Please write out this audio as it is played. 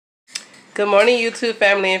Good morning, YouTube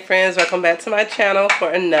family and friends. Welcome back to my channel for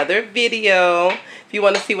another video. If you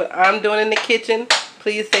want to see what I'm doing in the kitchen,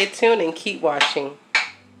 please stay tuned and keep watching.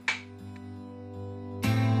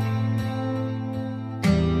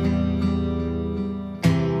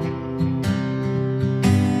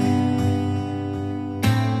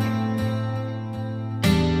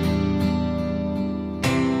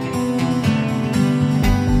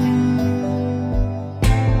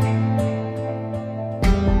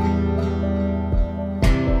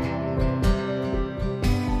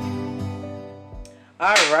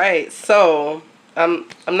 Alright, so I'm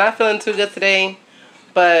not feeling too good today,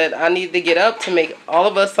 but I need to get up to make all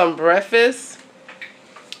of us some breakfast.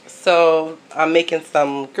 So I'm making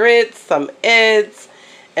some grits, some eggs,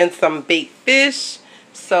 and some baked fish.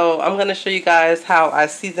 So I'm going to show you guys how I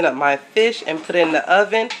season up my fish and put it in the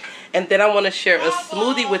oven. And then I want to share a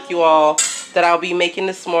smoothie with you all that I'll be making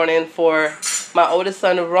this morning for my oldest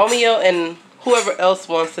son Romeo and whoever else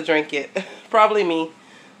wants to drink it. Probably me.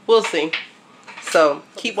 We'll see. So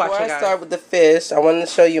keep watching, guys. Before I start with the fish, I wanted to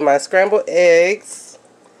show you my scrambled eggs.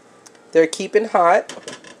 They're keeping hot.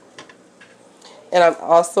 And I'm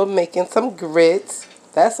also making some grits.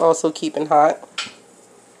 That's also keeping hot.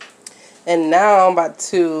 And now I'm about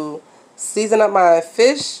to season up my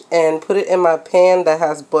fish and put it in my pan that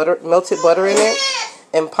has butter, melted butter in it,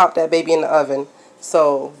 and pop that baby in the oven.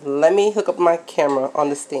 So let me hook up my camera on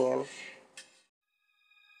the stand.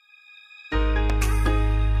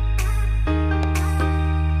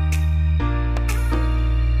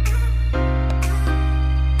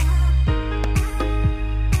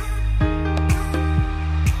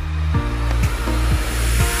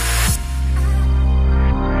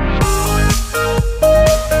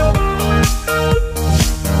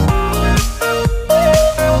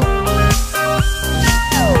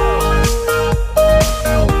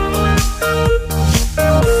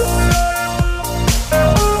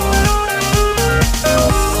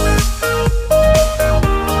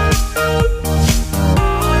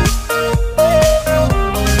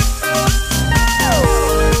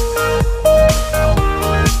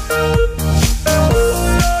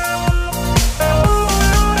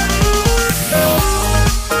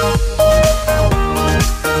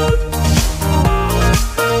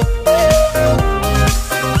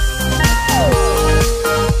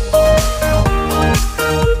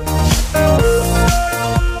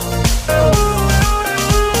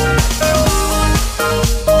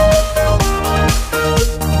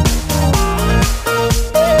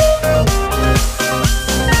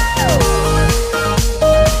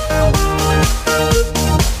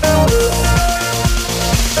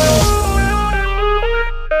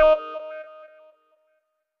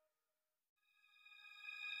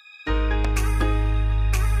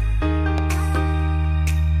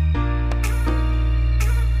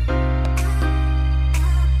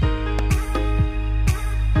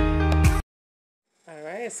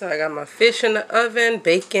 So I got my fish in the oven,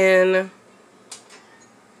 bacon.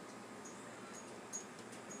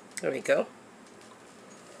 There we go.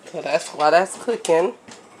 So that's while that's cooking,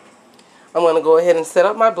 I'm going to go ahead and set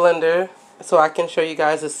up my blender so I can show you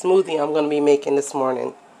guys the smoothie I'm going to be making this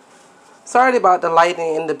morning. Sorry about the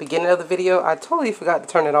lighting in the beginning of the video. I totally forgot to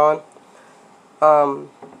turn it on.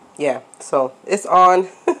 Yeah, so it's on.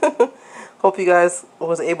 Hope you guys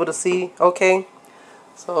was able to see okay.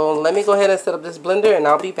 So let me go ahead and set up this blender and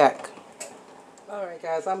I'll be back. Alright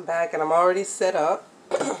guys, I'm back and I'm already set up.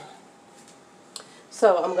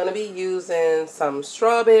 So I'm going to be using some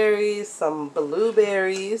strawberries, some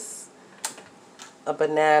blueberries, a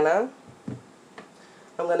banana.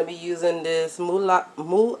 I'm going to be using this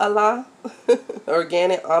Mooala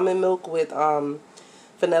organic almond milk with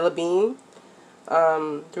vanilla bean.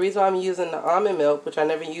 The reason why I'm using the almond milk, which I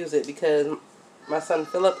never use it because my son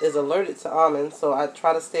Philip is allergic to almonds, so I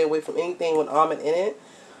try to stay away from anything with almond in it.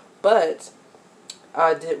 But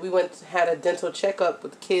we had a dental checkup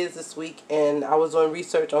with the kids this week, and I was doing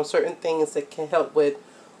research on certain things that can help with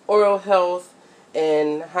oral health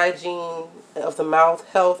and hygiene of the mouth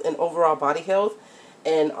health and overall body health.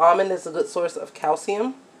 And almond is a good source of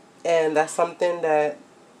calcium, and that's something that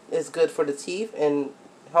is good for the teeth and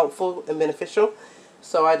helpful and beneficial.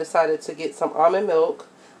 So I decided to get some almond milk.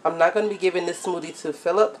 I'm not going to be giving this smoothie to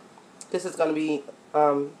Philip. This is going to be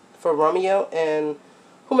for Romeo and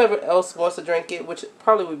whomever else wants to drink it, which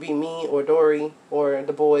probably would be me or Dory or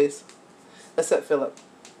the boys, except Philip.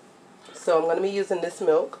 So I'm going to be using this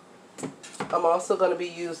milk. I'm also going to be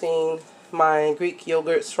using my Greek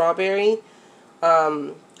yogurt strawberry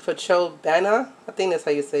for Chobana. I think that's how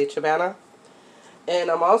you say Chobana. And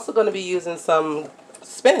I'm also going to be using some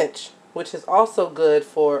spinach, which is also good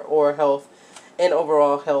for oral health and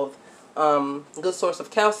overall health. good source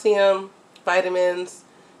of calcium, vitamins.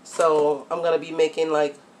 So I'm going to be making,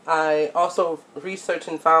 like, I also researched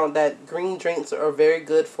and found that green drinks are very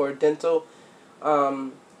good for dental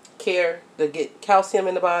care, to get calcium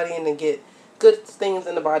in the body and to get good things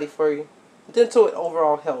in the body for dental and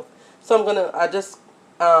overall health. So I just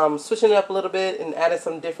switching it up a little bit and added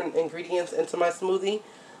some different ingredients into my smoothie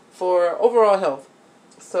for overall health.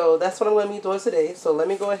 So that's what I'm going to be doing today. So let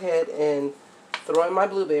me go ahead and throw in my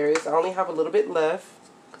blueberries. I only have a little bit left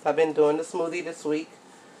because I've been doing the smoothie this week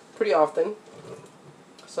pretty often.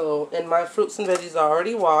 So, and my fruits and veggies are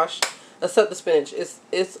already washed, except the spinach.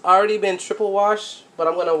 It's already been triple washed, but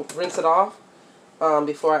I'm going to rinse it off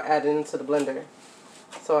before I add it into the blender.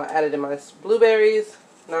 So I added in my blueberries.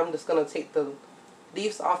 Now I'm just going to take the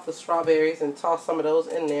leaves off the strawberries and toss some of those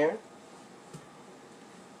in there.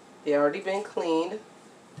 They already been cleaned.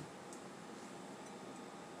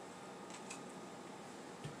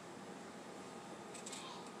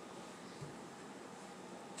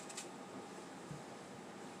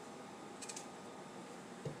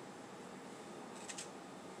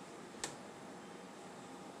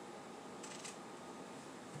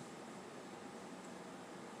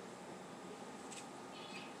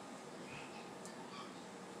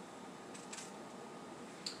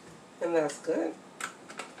 And that's good.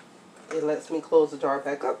 It lets me close the jar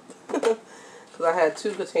back up because I had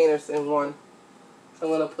 2 containers in one. So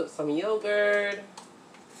I'm going to put some yogurt.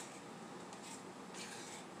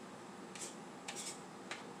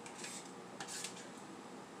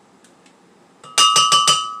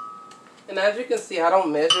 And as you can see, I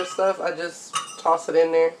don't measure stuff. I just toss it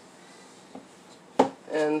in there.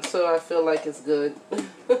 And so I feel like it's good.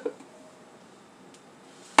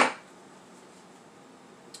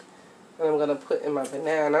 And I'm going to put in my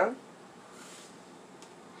banana.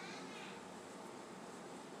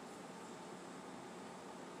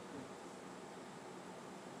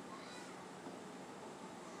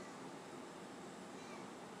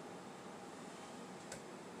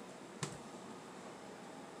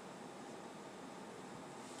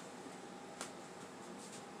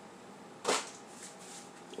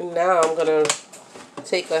 And now I'm going to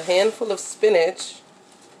take a handful of spinach.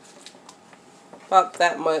 About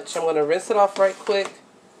that much. I'm going to rinse it off right quick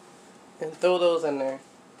and throw those in there.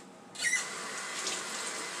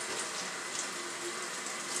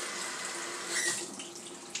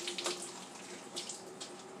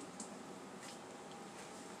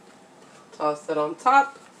 Toss it on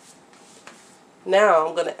top. Now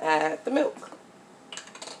I'm going to add the milk.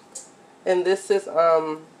 And this is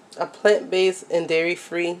a plant-based and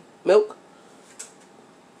dairy-free milk.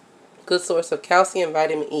 Good source of calcium,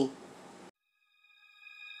 vitamin E.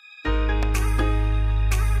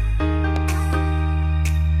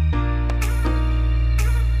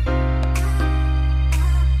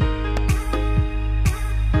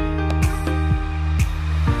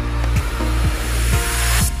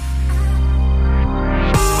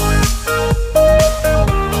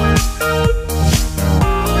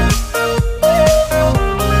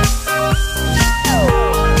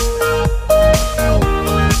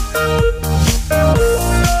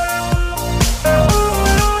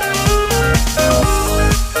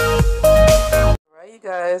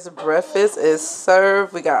 Breakfast is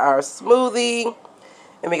served. We got our smoothie,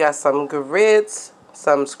 and we got some grits,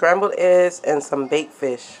 some scrambled eggs, and some baked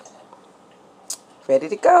fish. Ready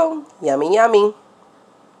to go. Yummy, yummy.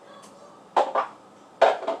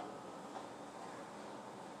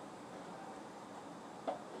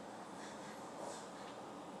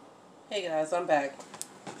 Hey guys, I'm back.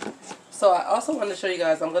 So I also want to show you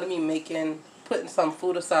guys, I'm going to be putting some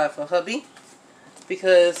food aside for hubby,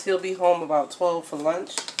 because he'll be home about 12 for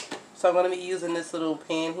lunch. So I'm going to be using this little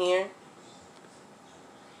pan here.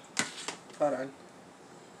 Hold on.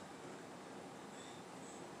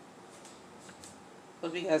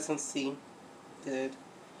 Hope you guys can see. Good.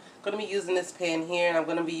 I'm going to be using this pan here, and I'm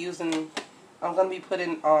going to be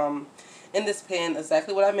putting in this pan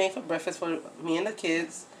exactly what I made for breakfast for me and the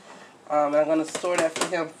kids. And I'm going to store that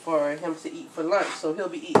for him to eat for lunch. So he'll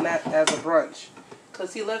be eating that as a brunch.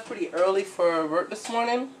 Because he left pretty early for work this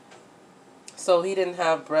morning. So he didn't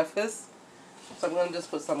have breakfast. So I'm going to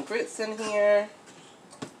just put some grits in here.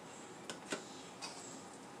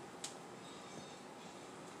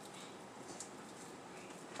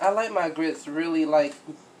 I like my grits really like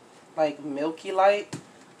milky light.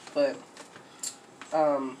 But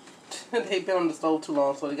they've been on the stove too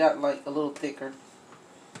long, so they got like a little thicker.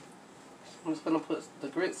 I'm just going to put the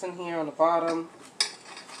grits in here on the bottom.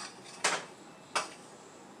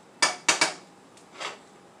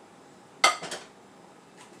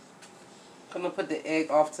 I'm going to put the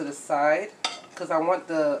egg off to the side because I want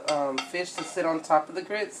the fish to sit on top of the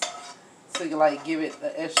grits to like give it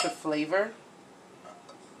the extra flavor.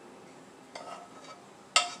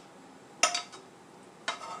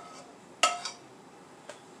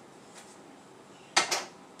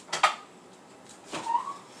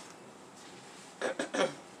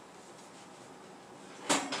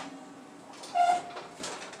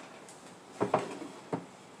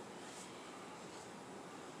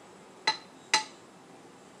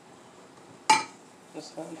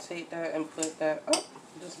 Just gonna take that and put that, oh,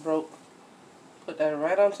 just broke. Put that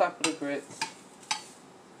right on top of the grits.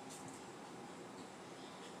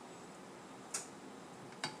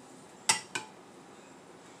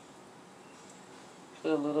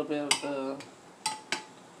 Put a little bit of the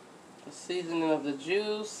seasoning of the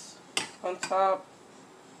juice on top.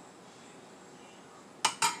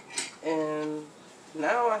 And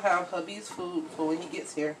now I have hubby's food for when he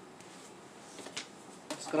gets here.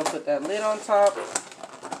 Just gonna put that lid on top.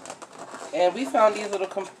 And we found these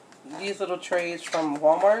little trays from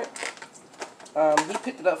Walmart. He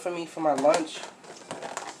picked it up for me for my lunch.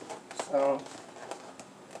 So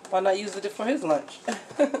why not use it for his lunch?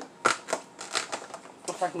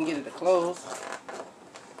 If I can get it to close.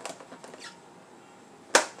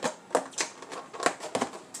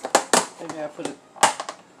 Maybe I put it.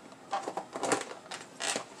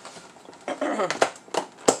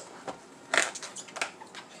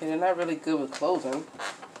 Okay, they're not really good with closing.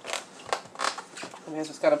 Maybe I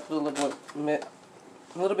just gotta put a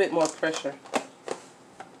little bit more pressure.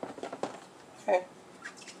 Okay.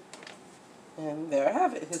 And there I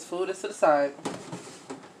have it. His food is to the side.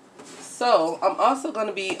 So I'm also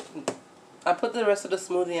gonna be. I put the rest of the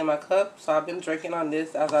smoothie in my cup, so I've been drinking on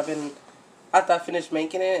this as after I finished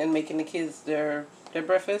making it and making the kids their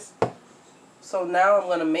breakfast. So now I'm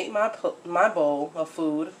gonna make my bowl of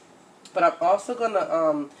food, but I'm also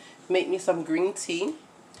gonna make me some green tea.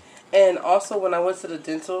 And also when I went to the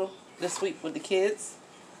dental this week with the kids,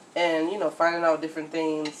 and finding out different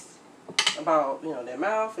things about their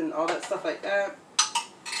mouth and all that stuff like that.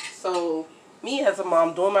 So me as a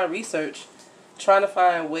mom doing my research, trying to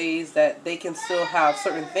find ways that they can still have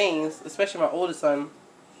certain things, especially my oldest son,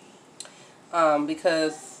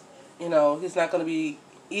 because he's not going to be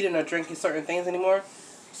eating or drinking certain things anymore.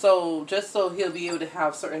 So just so he'll be able to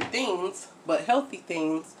have certain things, but healthy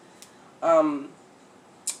things,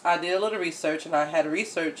 I did a little research, and I had to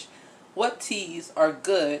research what teas are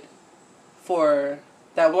good for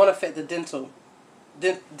that won't affect the dental.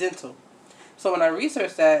 So when I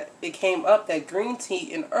researched that, it came up that green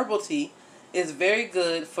tea and herbal tea is very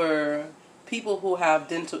good for people who have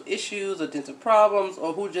dental issues or dental problems,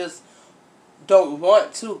 or who just don't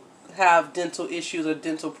want to have dental issues or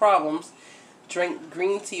dental problems. Drink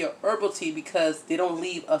green tea or herbal tea because they don't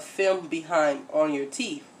leave a film behind on your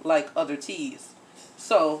teeth like other teas.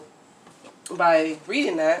 So by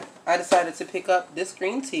reading that, I decided to pick up this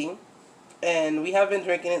green tea, and we have been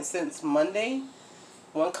drinking it since Monday,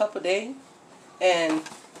 1 cup a day. And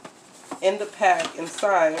in the pack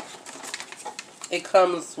inside, it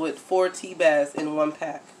comes with 4 tea bags in 1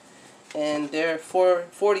 pack. And there are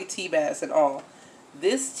 40 tea bags in all.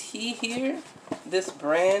 This tea here, this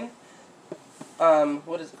brand,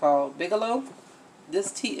 what is it called? Bigelow.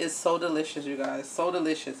 This tea is so delicious, you guys. So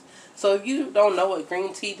delicious. So if you don't know what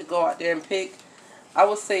green tea to go out there and pick, I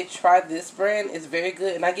would say try this brand. It's very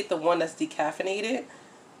good. And I get the one that's decaffeinated.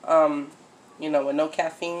 With no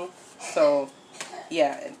caffeine. So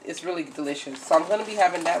yeah, it's really delicious. So I'm going to be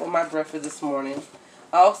having that with my breakfast this morning.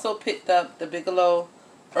 I also picked up the Bigelow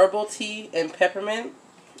herbal tea and peppermint.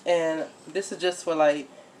 And this is just for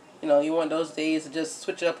you want those days to just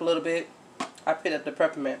switch it up a little bit. I picked up the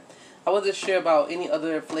peppermint. I wasn't sure about any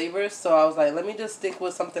other flavors, so I was like, let me just stick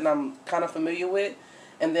with something I'm kind of familiar with.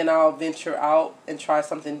 And then I'll venture out and try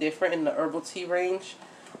something different in the herbal tea range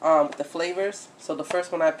with the flavors. So the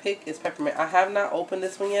first one I picked is peppermint. I have not opened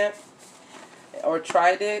this one yet or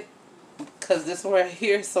tried it, because this one right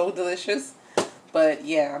here is so delicious. But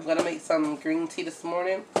yeah, I'm going to make some green tea this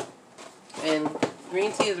morning. And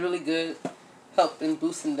green tea is really good, helping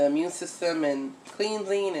boosting the immune system and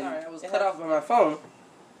cleansing. And I was cut off on my phone.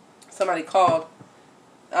 Somebody called.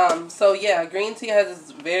 So yeah, green tea has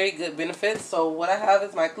its very good benefits. So what I have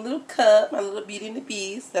is my little cup, my little Beauty and the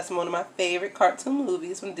Beast. That's one of my favorite cartoon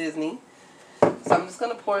movies from Disney. So I'm just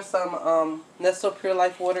going to pour some Nestle Pure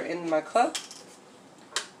Life water in my cup.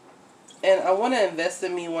 And I want to invest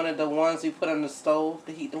in me one of the ones you put on the stove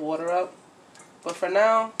to heat the water up. But for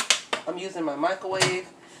now, I'm using my microwave.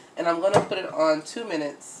 And I'm going to put it on 2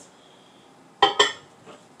 minutes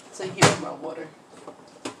to heat up my water.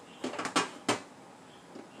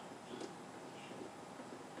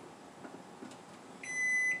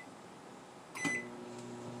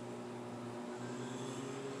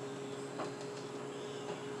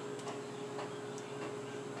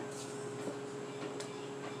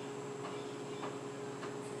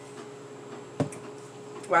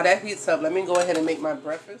 While that heats up, let me go ahead and make my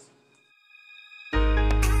breakfast.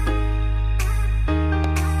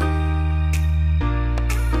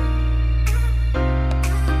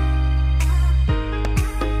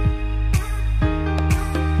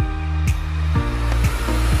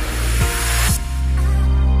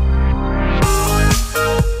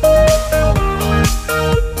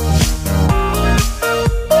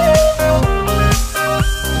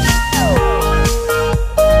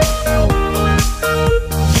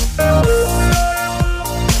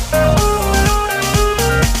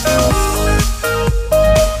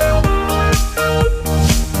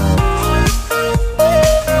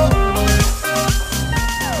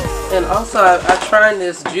 And also, I tried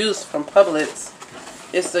this juice from Publix.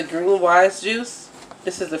 It's the Green Wise juice.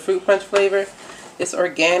 This is the fruit punch flavor. It's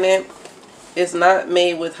organic. It's not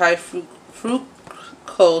made with high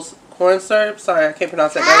fructose corn syrup. Sorry, I can't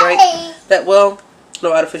pronounce that right. That well.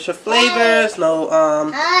 No artificial flavors. No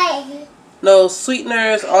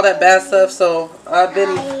sweeteners. All that bad stuff. So I've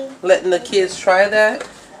been letting the kids try that.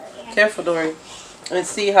 Careful, Dory. And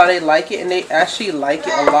see how they like it. And they actually like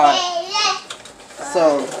it a lot.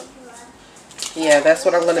 So yeah, that's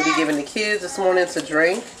what I'm going to be giving the kids this morning to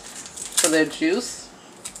drink for their juice.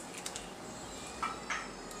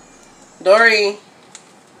 Dory.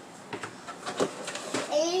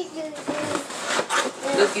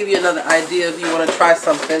 Just give you another idea if you want to try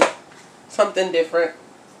something different.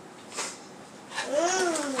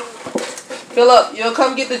 Philip, you'll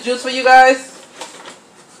come get the juice for you guys?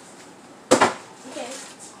 Okay.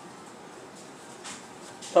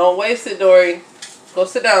 Don't waste it, Dory. Go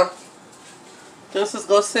sit down. Genesis,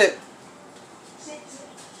 go sit.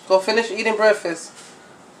 Go finish eating breakfast.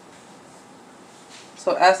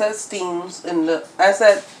 So as that steams and as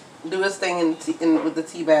that do its thing with the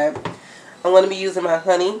tea bag, I'm going to be using my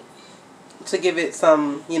honey to give it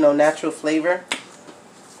some, natural flavor.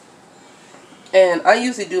 And I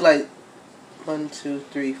usually do like 1, 2,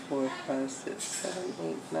 3, 4, 5, 6, 7,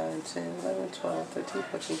 8, 9, 10, 11, 12, 13,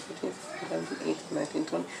 14, 15, 16, 17, 18, 19,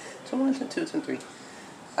 20, 21, 22, 23.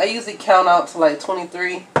 I usually count out to like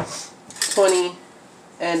 23, 20,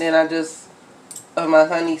 and then I just, my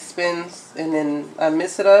honey spins, and then I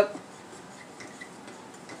mix it up.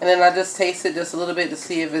 And then I just taste it just a little bit to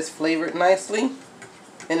see if it's flavored nicely.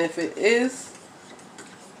 And if it is,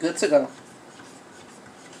 good to go.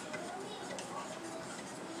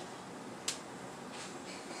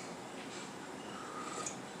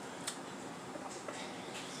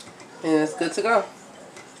 And it's good to go.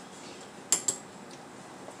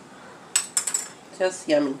 Just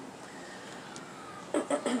yummy.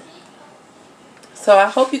 So I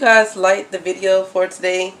hope you guys liked the video for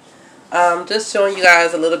today. Just showing you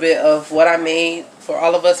guys a little bit of what I made for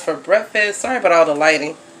all of us for breakfast. Sorry about all the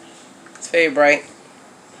lighting. It's very bright.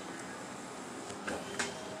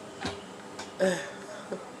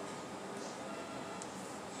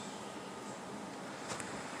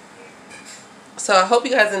 So I hope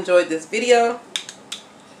you guys enjoyed this video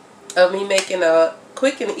of me making a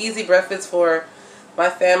quick and easy breakfast for my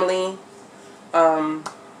family, to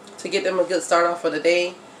get them a good start off for the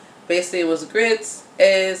day. Basically, it was grits,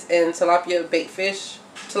 eggs, and tilapia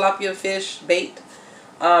fish baked.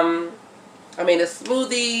 I made a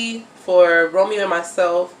smoothie for Romeo and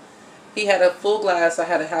myself. He had a full glass, I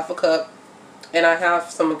had a half a cup, and I have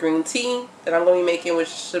some green tea that I'm going to be making, which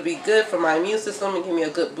should be good for my immune system and give me a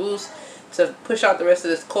good boost to push out the rest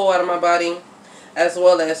of this cold out of my body, as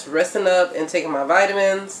well as resting up and taking my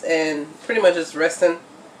vitamins and pretty much just resting.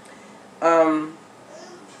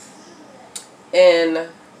 And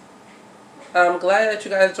I'm glad that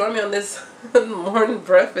you guys joined me on this morning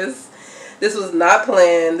breakfast. This was not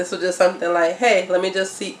planned. This was just something like, hey, let me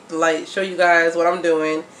just show you guys what I'm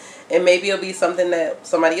doing, and maybe it'll be something that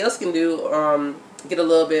somebody else can do. Get a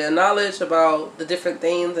little bit of knowledge about the different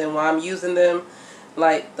things and why I'm using them,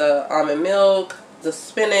 like the almond milk, the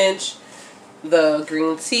spinach, the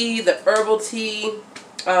green tea, the herbal tea,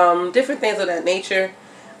 different things of that nature.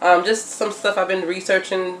 Just some stuff I've been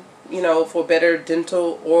researching, for better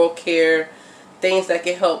dental, oral care, things that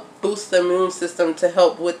can help boost the immune system to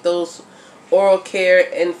help with those oral care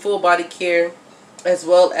and full body care, as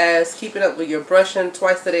well as keeping up with your brushing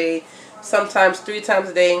twice a day, sometimes 3 times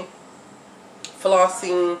a day,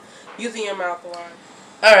 flossing, using your mouthwash.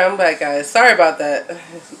 Alright, I'm back, guys. Sorry about that.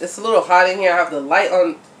 It's a little hot in here. I have the light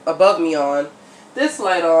on above me on. This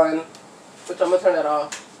light on, which I'm going to turn that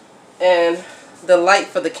off. And the light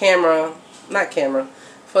for the camera,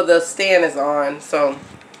 for the stand is on. So,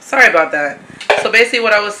 sorry about that. So basically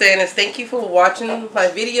what I was saying is thank you for watching my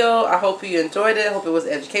video. I hope you enjoyed it. I hope it was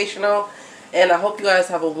educational. And I hope you guys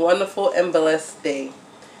have a wonderful and blessed day.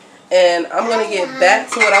 And I'm going to get back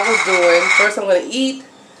to what I was doing. First I'm going to eat,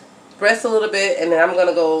 rest a little bit, and then I'm going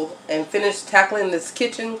to go and finish tackling this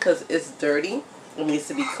kitchen because it's dirty. It needs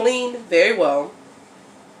to be cleaned very well.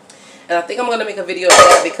 And I think I'm going to make a video of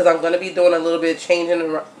that because I'm going to be doing a little bit of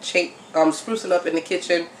sprucing up in the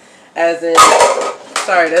kitchen. As in,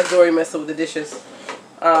 sorry, that's Dory messing with the dishes.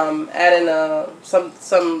 Adding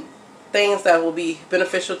some things that will be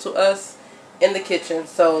beneficial to us in the kitchen.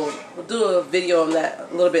 So we'll do a video on that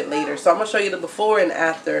a little bit later. So I'm going to show you the before and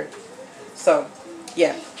after. So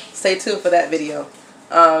yeah, stay tuned for that video.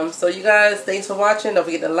 So you guys, thanks for watching. Don't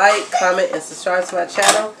forget to like, comment, and subscribe to my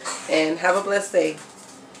channel. And have a blessed day.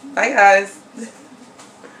 Bye guys.